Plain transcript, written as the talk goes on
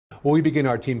Well, we begin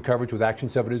our team coverage with Action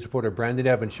 7 News reporter Brandon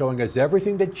Evans showing us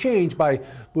everything that changed by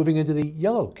moving into the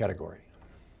yellow category.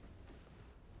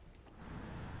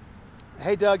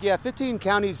 Hey Doug, yeah, 15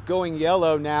 counties going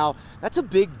yellow now. That's a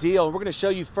big deal. We're going to show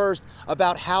you first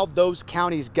about how those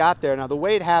counties got there. Now, the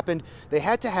way it happened, they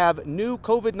had to have new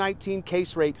COVID-19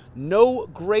 case rate no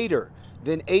greater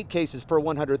than 8 cases per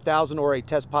 100,000 or a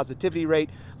test positivity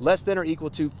rate less than or equal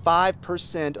to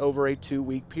 5% over a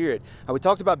 2-week period. Now, we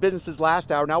talked about businesses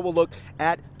last hour. Now we'll look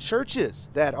at churches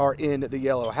that are in the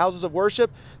yellow. Houses of worship,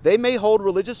 they may hold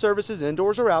religious services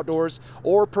indoors or outdoors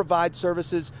or provide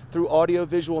services through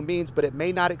audio-visual means, but it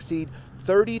may not exceed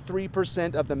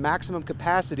 33% of the maximum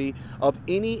capacity of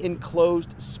any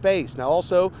enclosed space. Now,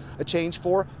 also a change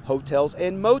for hotels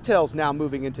and motels now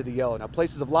moving into the yellow. Now,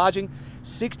 places of lodging,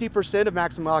 60% of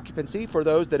maximum occupancy for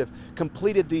those that have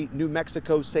completed the New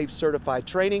Mexico Safe Certified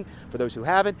training. For those who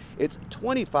haven't, it's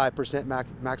 25%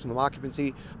 maximum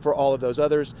occupancy for all of those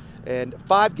others, and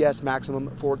 5 guests maximum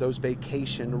for those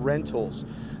vacation rentals.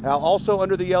 Now, also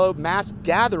under the yellow, mass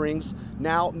gatherings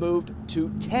now moved to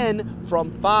 10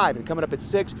 from 5. And coming up at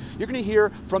 6, you're going to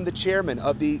hear from the chairman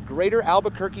of the Greater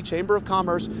Albuquerque Chamber of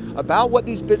Commerce about what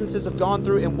these businesses have gone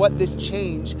through and what this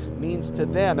change means to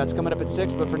them. That's coming up at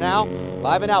 6, but for now,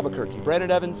 live in Albuquerque,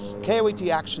 Brandon Evans, KOAT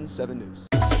Action 7 News.